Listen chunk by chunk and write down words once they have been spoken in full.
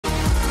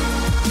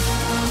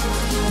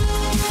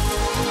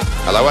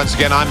Hello, once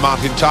again, I'm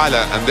Martin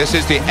Tyler, and this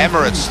is the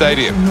Emirates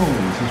Stadium.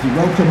 As we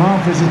welcome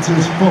our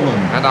visitors, Fulham.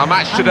 And our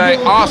match today,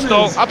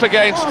 Arsenal up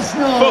against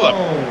Fulham.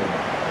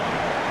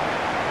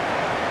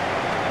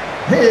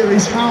 Here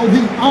is how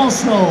the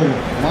Arsenal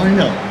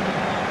line up.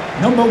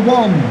 Number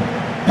 1,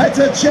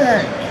 Petr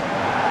Cech.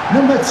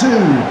 Number 2,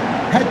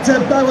 Hector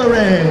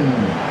Bellerin.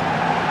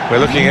 We're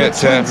looking at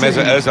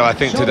Mesut Ozil, I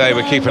think, today.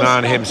 We'll keep an eye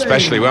on him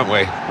especially, won't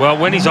we? Well,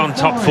 when he's on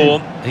top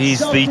form, he's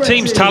the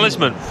team's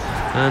talisman.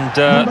 And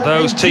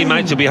those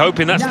teammates will be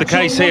hoping that's the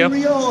case here.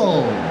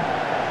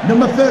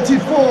 Number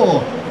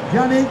 34,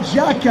 Granit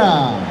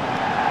Xhaka.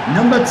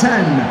 Number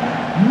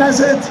 10,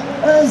 Mesut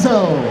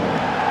Ozil.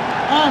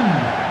 And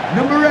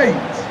number 8,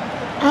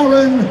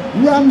 Aaron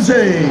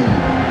Ramsey.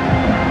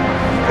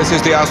 This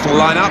is the Arsenal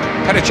lineup.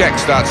 Petr Cech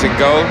starts in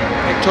goal.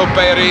 Hector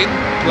Bellerin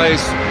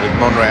plays with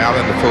Monreal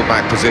in the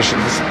full-back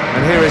positions.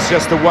 And here is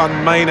just the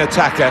one main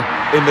attacker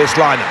in this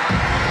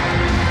lineup.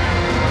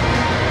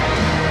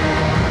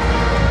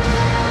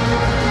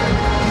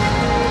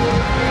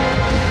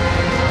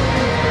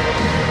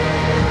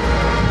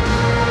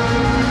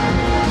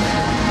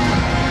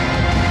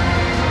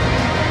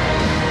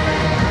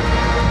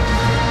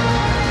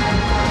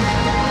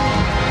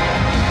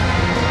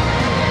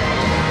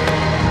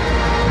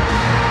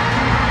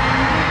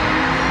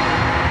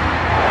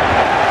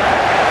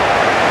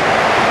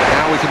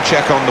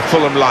 Check on the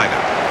Fulham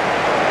lineup.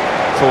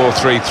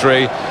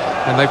 4-3-3,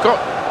 and they've got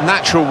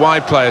natural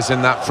wide players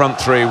in that front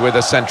three with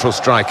a central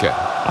striker.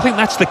 I think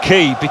that's the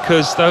key,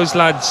 because those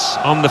lads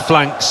on the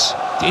flanks,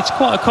 it's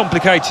quite a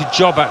complicated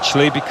job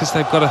actually, because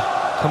they've got to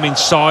come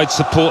inside,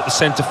 support the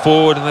centre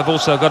forward, and they've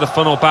also got to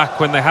funnel back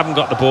when they haven't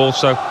got the ball,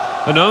 so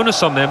an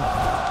onus on them.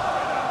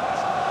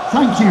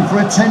 Thank you for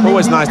attending.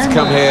 Always nice to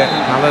come here,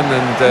 Alan,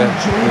 and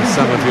with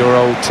some of your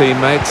old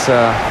teammates,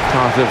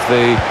 part of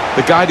the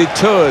guided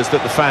tours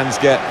that the fans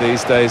get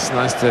these days.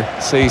 Nice to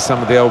see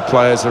some of the old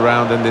players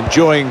around and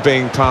enjoying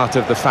being part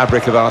of the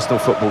fabric of Arsenal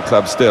Football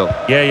Club still.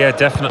 Yeah,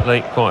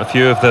 definitely. Quite a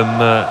few of them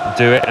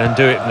do it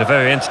in a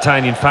very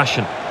entertaining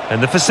fashion.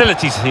 And the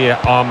facilities here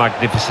are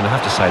magnificent. I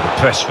have to say, the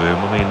press room,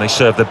 I mean, they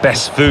serve the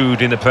best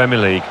food in the Premier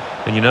League.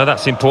 And you know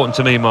that's important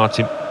to me,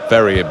 Martin.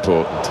 Very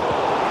important.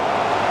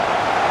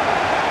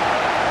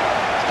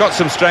 Got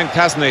some strength,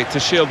 hasn't he, to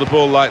shield the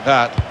ball like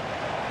that.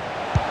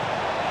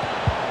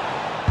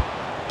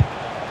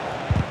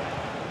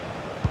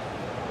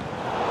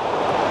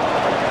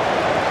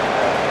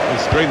 He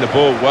screened the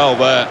ball well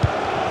there.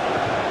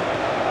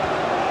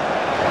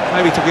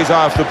 Maybe took his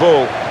eye off the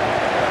ball.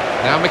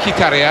 Now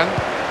Mkhitaryan.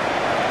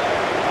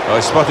 Oh,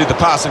 he spotted the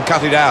pass and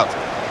cut it out.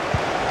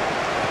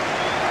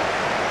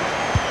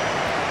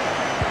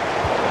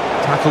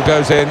 Tackle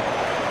goes in.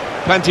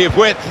 Plenty of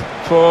width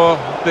for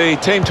the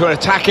team to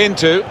attack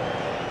into.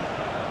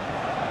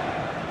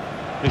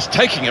 He's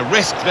taking a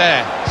risk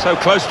there, so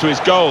close to his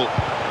goal.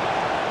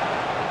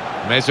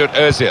 Mesut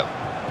Ozil,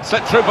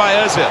 slipped through by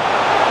Ozil.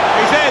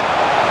 He's in.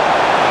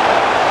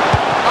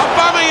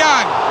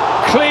 Aubameyang,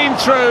 clean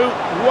through,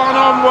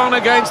 one-on-one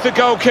against the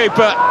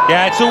goalkeeper.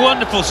 Yeah, it's a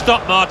wonderful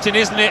stop, Martin,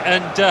 isn't it?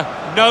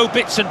 And no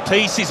bits and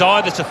pieces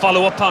either to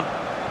follow up on.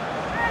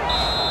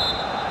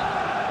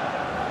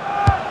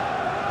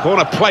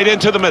 Corner played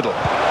into the middle.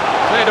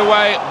 Cleared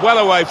away, well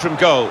away from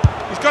goal.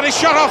 He's got his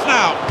shot off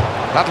now.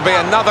 That'll be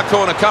another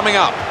corner coming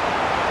up.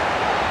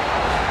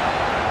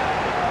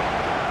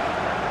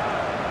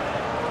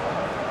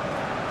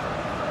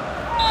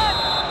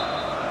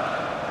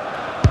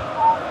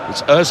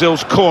 It's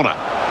Ozil's corner.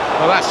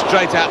 Well, that's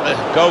straight at the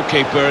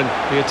goalkeeper,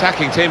 and the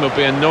attacking team will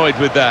be annoyed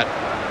with that.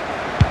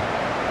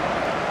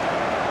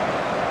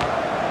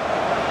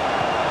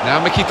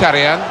 Now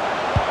Mkhitaryan.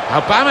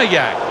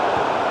 Aubameyang.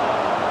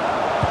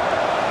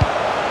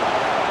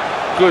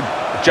 Good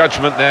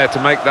judgment there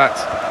to make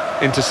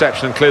that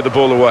interception and clear the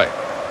ball away.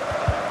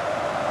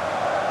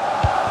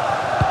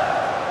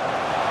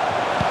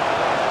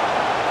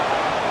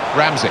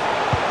 Ramsey.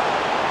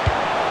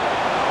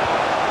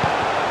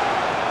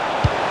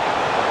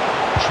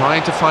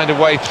 Trying to find a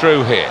way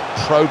through here,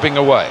 probing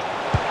away.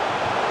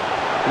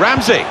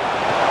 Ramsey.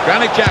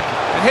 Granit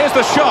Xhaka. And here's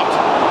the shot.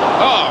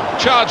 Oh,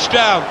 charged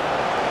down.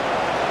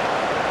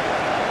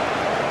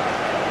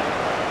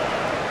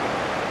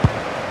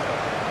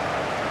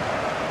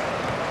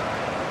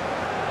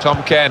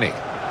 Tom Kearney.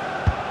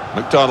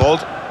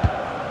 McDonald.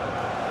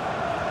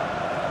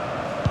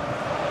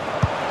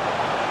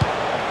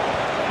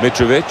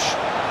 Mitrovic.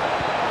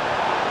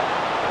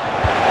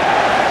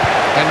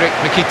 Henrik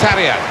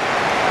Mkhitaryan.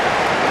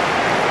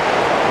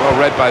 Well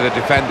read by the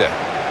defender.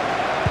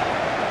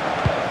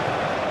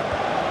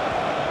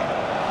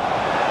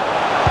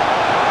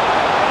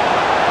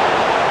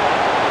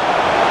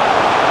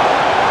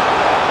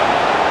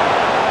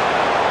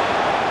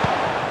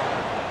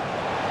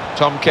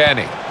 Tom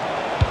Kearney.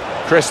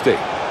 Christie.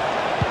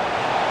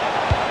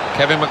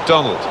 Kevin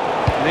McDonald,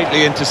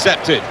 neatly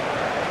intercepted.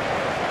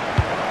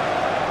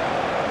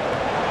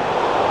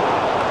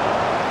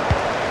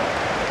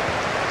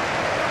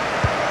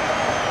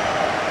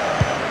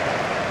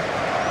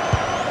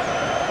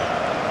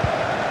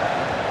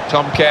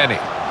 Tom Kearney.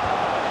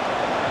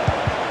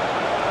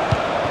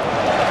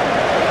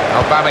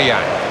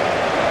 Aubameyang.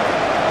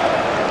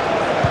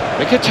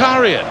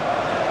 Mkhitaryan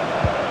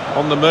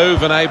on the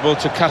move and able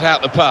to cut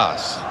out the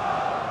pass.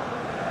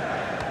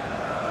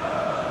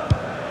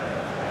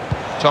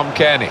 Tom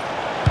Kearney.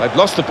 They've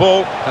lost the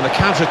ball and the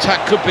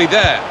counter-attack could be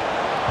there.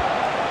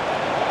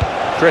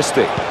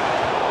 Christie.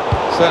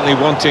 Certainly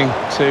wanting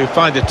to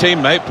find a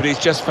teammate, but he's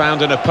just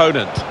found an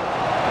opponent.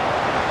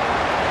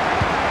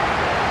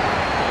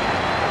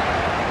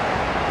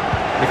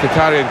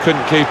 Mkhitaryan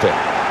couldn't keep it.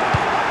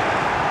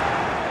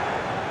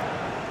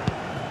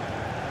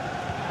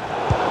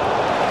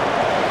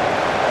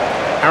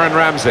 Aaron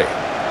Ramsey.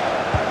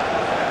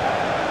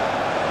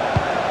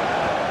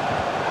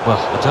 Well,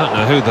 I don't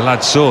know who the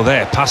lad saw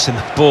there passing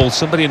the ball.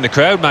 Somebody in the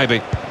crowd,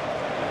 maybe.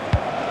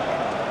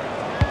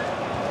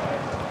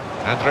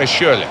 Andre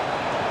Schürrle.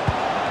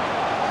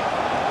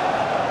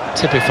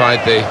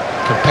 Typified the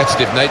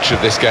competitive nature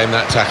of this game,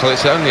 that tackle.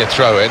 It's only a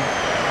throw-in.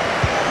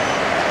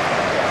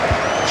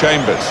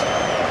 Chambers.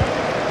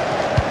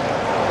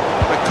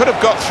 They could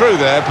have got through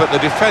there, but the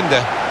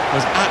defender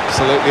was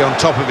absolutely on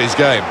top of his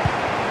game.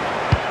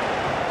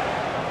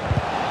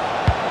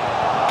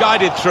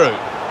 Guided through.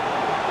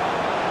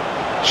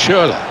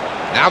 Schürrle.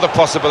 Now the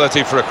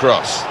possibility for a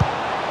cross.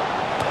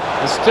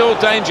 There's still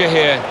danger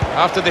here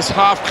after this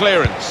half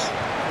clearance.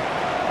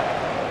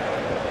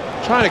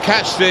 Trying to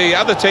catch the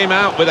other team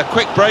out with a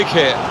quick break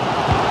here.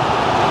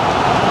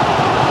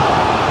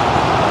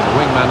 The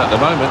wingman at the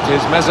moment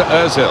is Mesut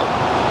Ozil.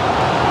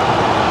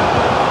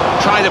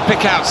 Trying to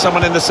pick out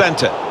someone in the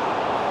centre.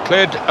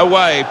 Cleared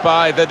away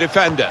by the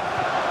defender.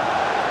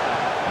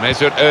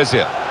 Mesut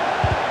Ozil.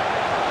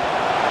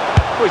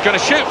 Oh, he's going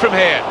to shoot from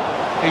here.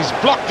 He's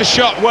blocked the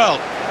shot well.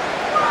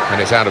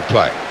 And it's out of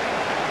play.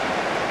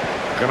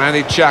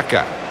 Granit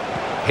Xhaka.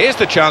 Here's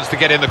the chance to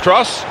get in the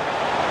cross.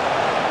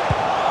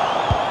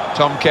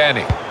 Tom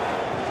Kearney.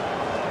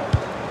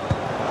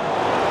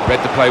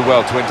 Read the play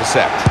well to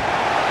intercept.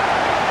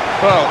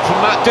 Well,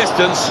 from that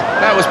distance,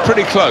 that was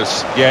pretty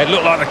close. Yeah, it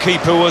looked like the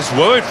keeper was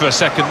worried for a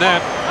second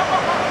there.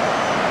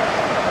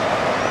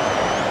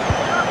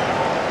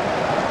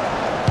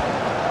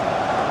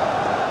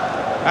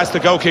 That's the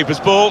goalkeeper's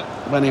ball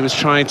when he was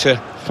trying to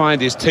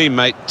find his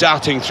teammate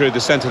darting through the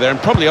centre there and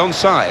probably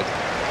onside.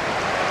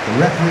 The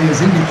referee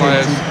has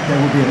indicated there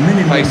will be a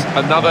minimum. Place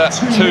another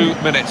 2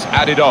 minutes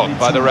added on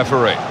by the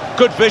referee.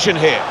 Good vision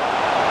here.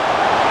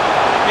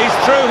 He's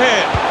through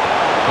here.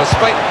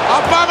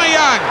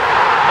 Aubameyang!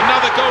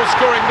 Another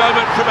goal-scoring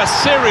moment from a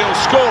serial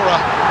scorer,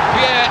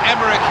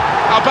 Pierre-Emerick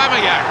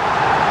Aubameyang.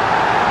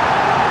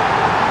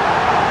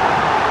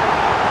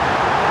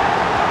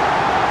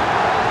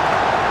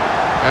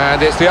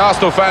 And it's the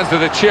Arsenal fans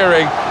that are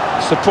cheering,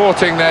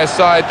 supporting their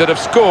side that have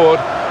scored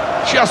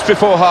just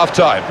before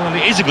half-time. Well,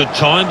 it is a good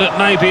time, but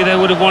maybe they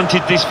would have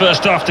wanted this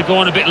first half to go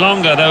on a bit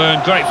longer. They were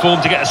in great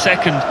form to get a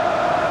second.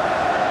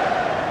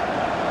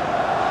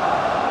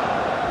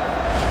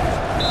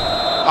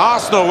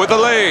 Arsenal with the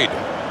lead.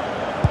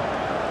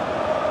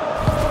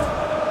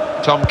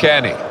 Tom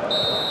Kearney.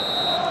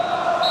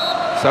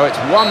 So it's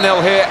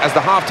 1-0 here as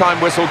the half-time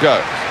whistle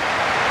goes.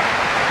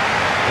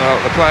 Well,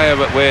 the player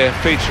that we're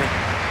featuring...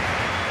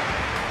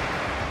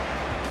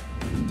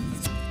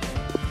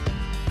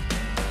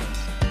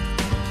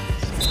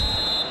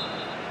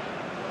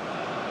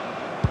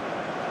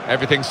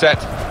 Everything set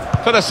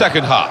for the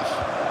second half.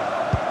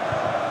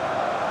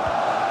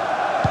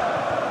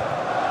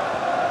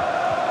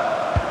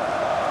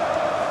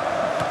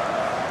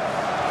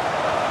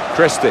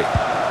 Christie.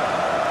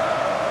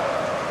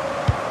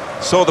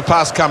 Saw the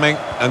pass coming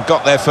and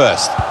got there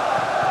first.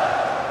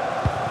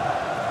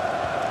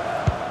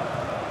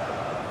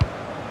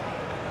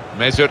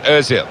 Mesut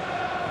Ozil.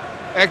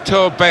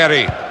 Hector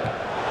Bellerin.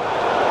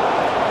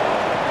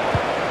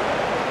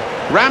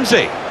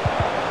 Ramsey.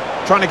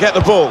 Trying to get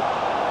the ball.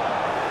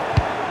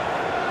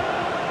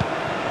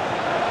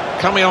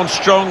 Coming on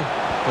strong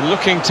and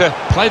looking to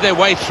play their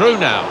way through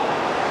now.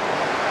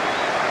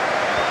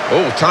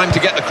 Oh, time to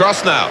get the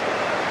cross now.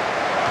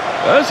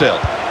 Ozil.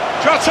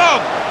 Shot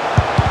on!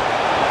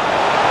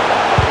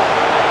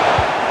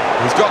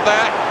 He's got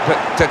there,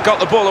 but got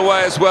the ball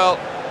away as well.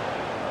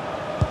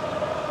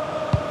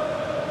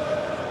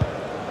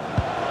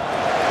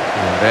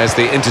 And there's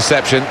the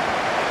interception.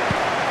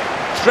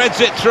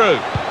 Threads it through.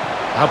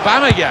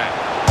 Aubameyang.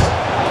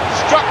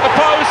 Struck the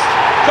post.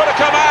 Could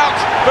have come out,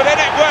 but in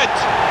it went.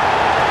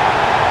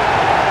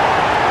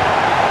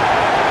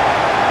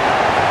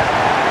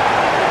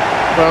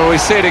 Well, we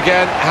see it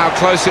again, how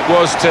close it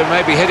was to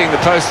maybe hitting the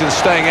post and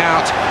staying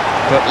out.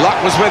 But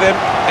luck was with him.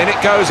 In it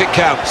goes, it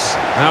counts.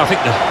 Now, I think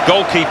the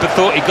goalkeeper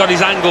thought he got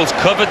his angles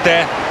covered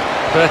there,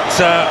 but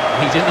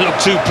he didn't look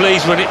too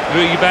pleased when it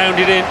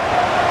rebounded in.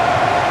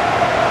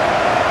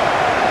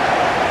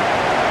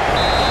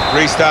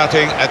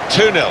 Restarting at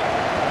 2-0.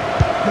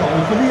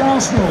 Goal for the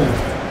Arsenal.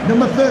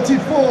 Number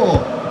 34,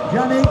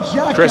 Granit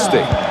Xhaka.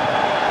 Christie.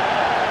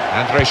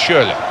 Andre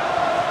Schürrle.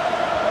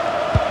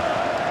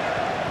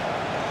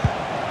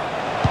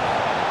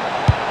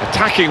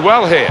 Attacking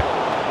well here.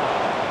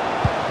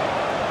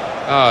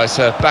 Oh, it's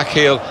a back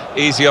heel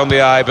easy on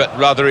the eye, but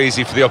rather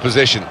easy for the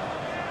opposition.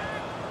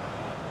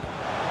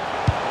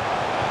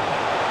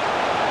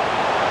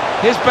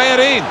 Here's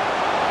Bellerin.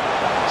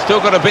 Still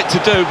got a bit to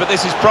do, but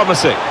this is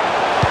promising.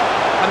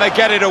 And they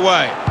get it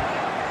away.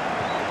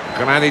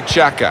 Granit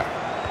Xhaka.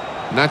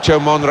 Nacho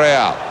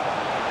Monreal.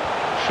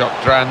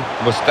 Shotran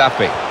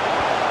Mustafi.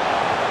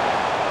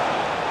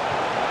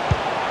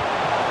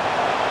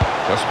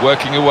 Just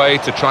working away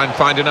to try and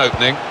find an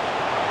opening.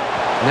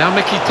 Now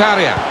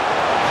Mkhitaryan.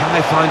 Can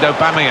they find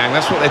Aubameyang?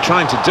 That's what they're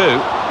trying to do.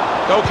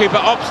 Goalkeeper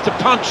opts to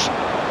punch.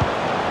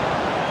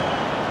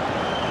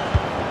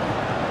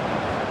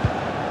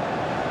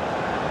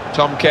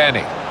 Tom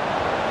Kearney.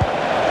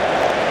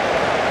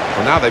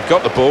 Well, now they've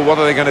got the ball, what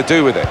are they going to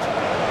do with it?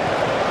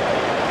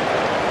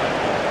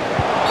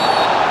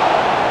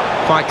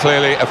 Quite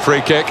clearly a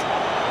free kick.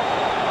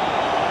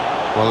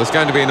 Well, there's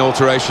going to be an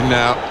alteration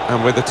now,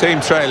 and with the team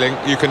trailing,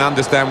 you can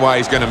understand why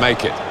he's going to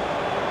make it.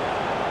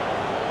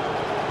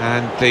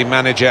 And the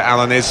manager,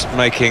 Alan, is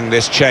making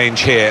this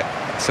change here.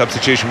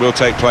 Substitution will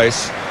take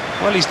place.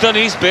 Well, he's done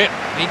his bit.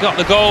 He got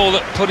the goal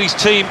that put his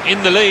team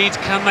in the lead.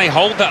 Can they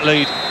hold that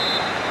lead?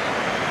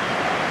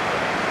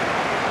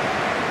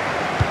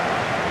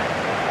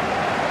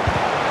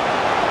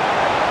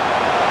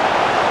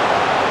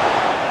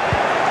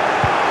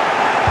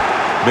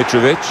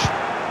 Mitrovic.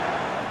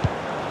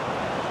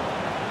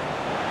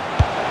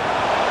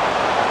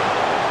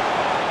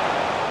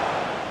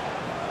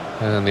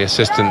 And the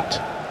assistant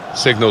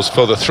signals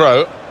for the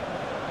throw.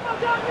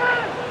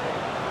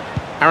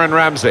 Aaron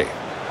Ramsey.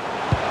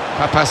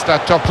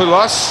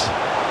 Papastatopoulos.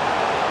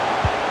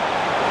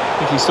 I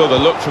think he saw the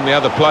look from the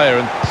other player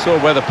and saw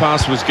where the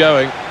pass was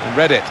going and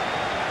read it.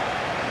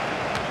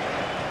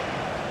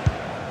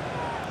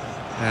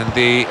 And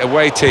the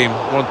away team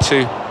want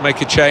to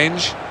make a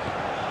change.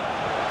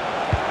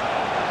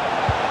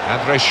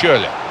 Andre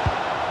Schürrle.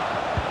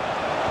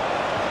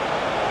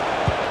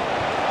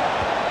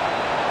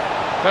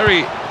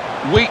 Very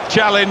weak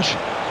challenge.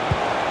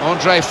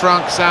 Andre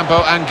Frank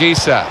Zambo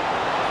Anguissa.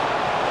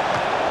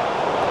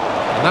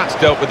 And that's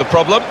dealt with the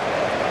problem.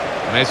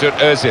 Mesut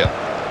Özil.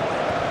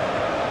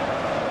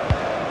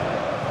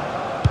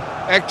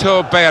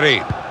 Hector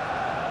Bellerin.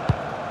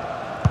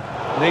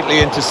 Neatly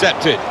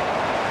intercepted.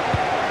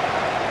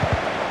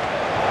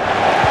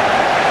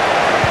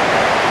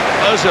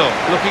 Özil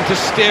looking to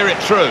steer it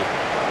through.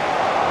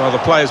 Well, the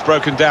player's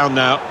broken down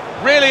now.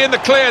 Really in the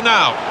clear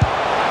now.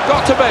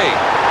 Got to be.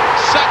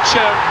 Such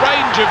a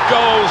range of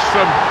goals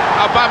from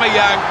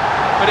Aubameyang,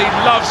 but he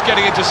loves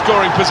getting into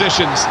scoring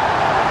positions.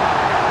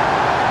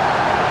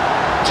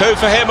 2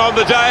 for him on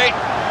the day,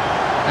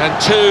 and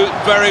 2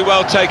 very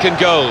well taken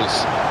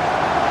goals.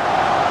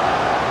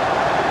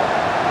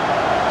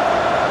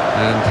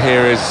 And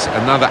here is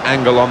another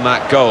angle on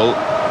that goal.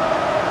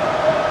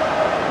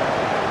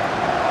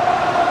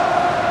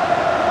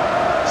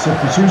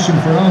 Substitution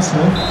for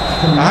Arsenal.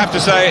 I have to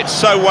say it's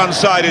so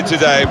one-sided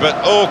today, but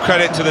all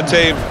credit to the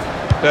team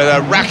that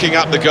are racking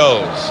up the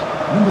goals.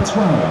 Number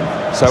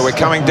 12. So we're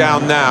coming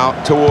down now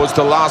towards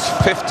the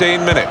last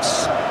 15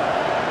 minutes.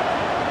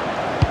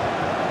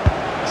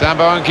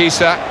 Zambo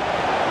Anguissa,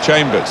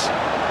 Chambers.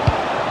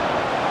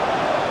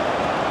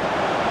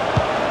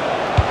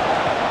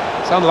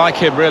 It's unlike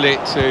him really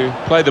to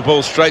play the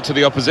ball straight to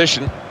the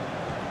opposition.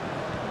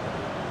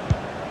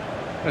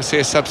 Let's see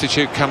a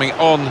substitute coming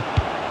on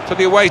for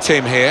the away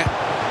team here.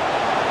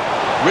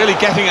 Really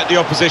getting at the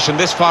opposition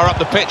this far up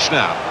the pitch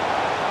now.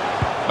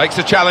 Makes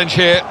the challenge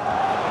here.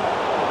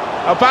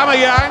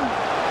 Aubameyang.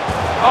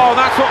 Oh,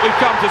 that's what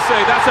we've come to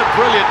see. That's a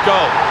brilliant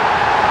goal.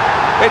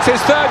 It's his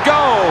 3rd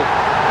goal.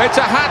 It's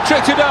a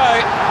hat-trick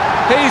today.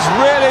 He's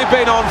really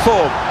been on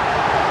form.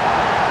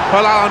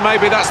 Well, Alan,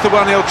 maybe that's the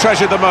one he'll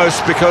treasure the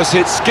most because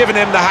it's given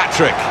him the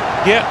hat-trick.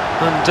 Yeah,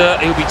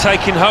 and he'll be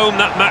taking home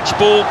that match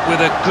ball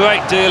with a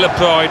great deal of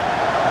pride.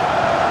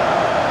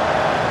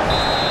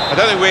 I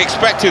don't think we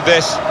expected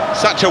this.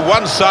 Such a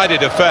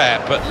one-sided affair,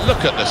 but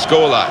look at the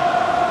scoreline.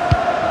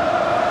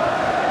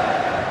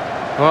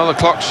 Well, the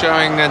clock's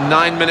showing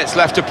 9 minutes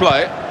left to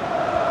play.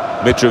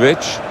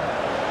 Mitrovic.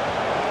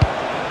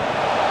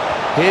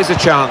 Here's a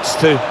chance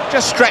to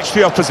just stretch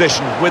the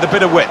opposition with a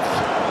bit of width.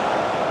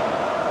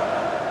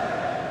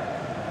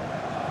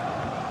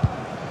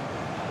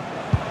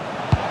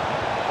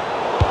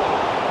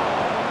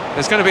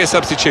 There's going to be a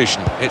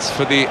substitution. It's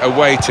for the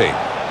away team.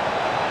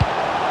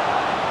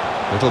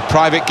 Little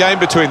private game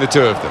between the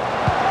two of them.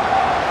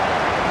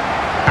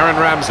 Aaron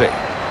Ramsey.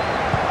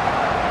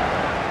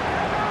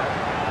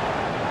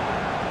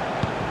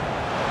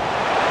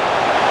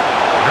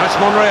 Now it's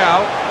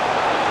Monreal.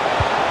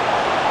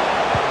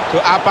 To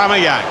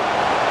Aubameyang.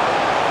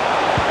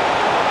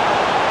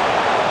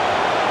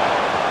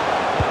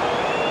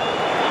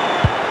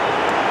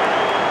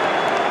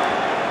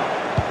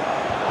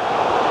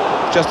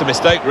 Just a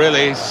mistake,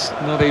 really. He's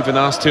not even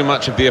asked too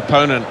much of the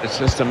opponent. It's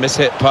just a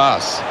mishit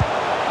pass.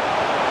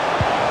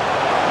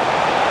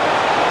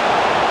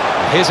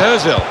 Here's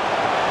Özil,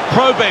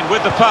 probing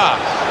with the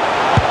pass.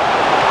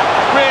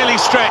 Really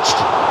stretched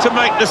to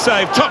make the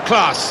save, top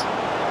class.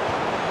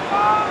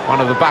 One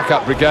of the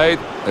backup brigade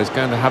is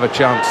going to have a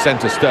chance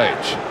centre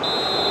stage.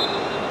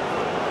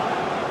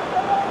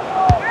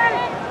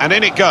 And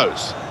in it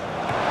goes.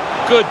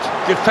 Good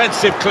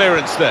defensive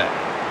clearance there.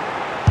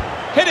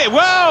 Hit it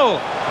well!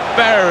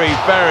 Very,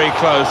 very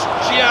close.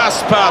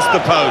 Just past the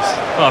post.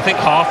 Well, I think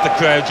half the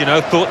crowd, you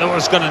know, thought that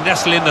was going to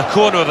nestle in the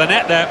corner of the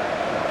net there.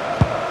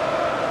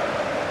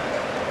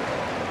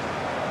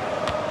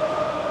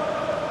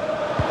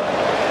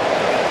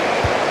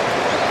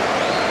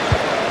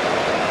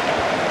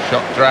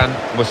 Shotran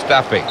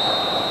Mustafi.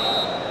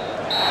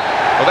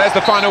 Well, there's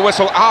the final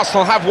whistle.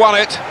 Arsenal have won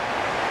it.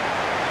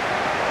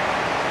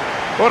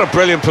 What a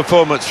brilliant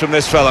performance from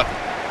this fella.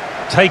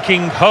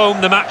 Taking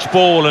home the match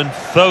ball and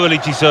thoroughly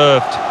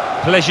deserved.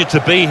 Pleasure to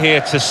be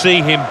here to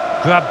see him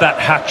grab that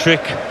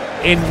hat-trick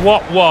in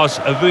what was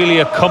a really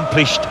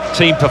accomplished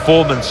team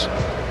performance.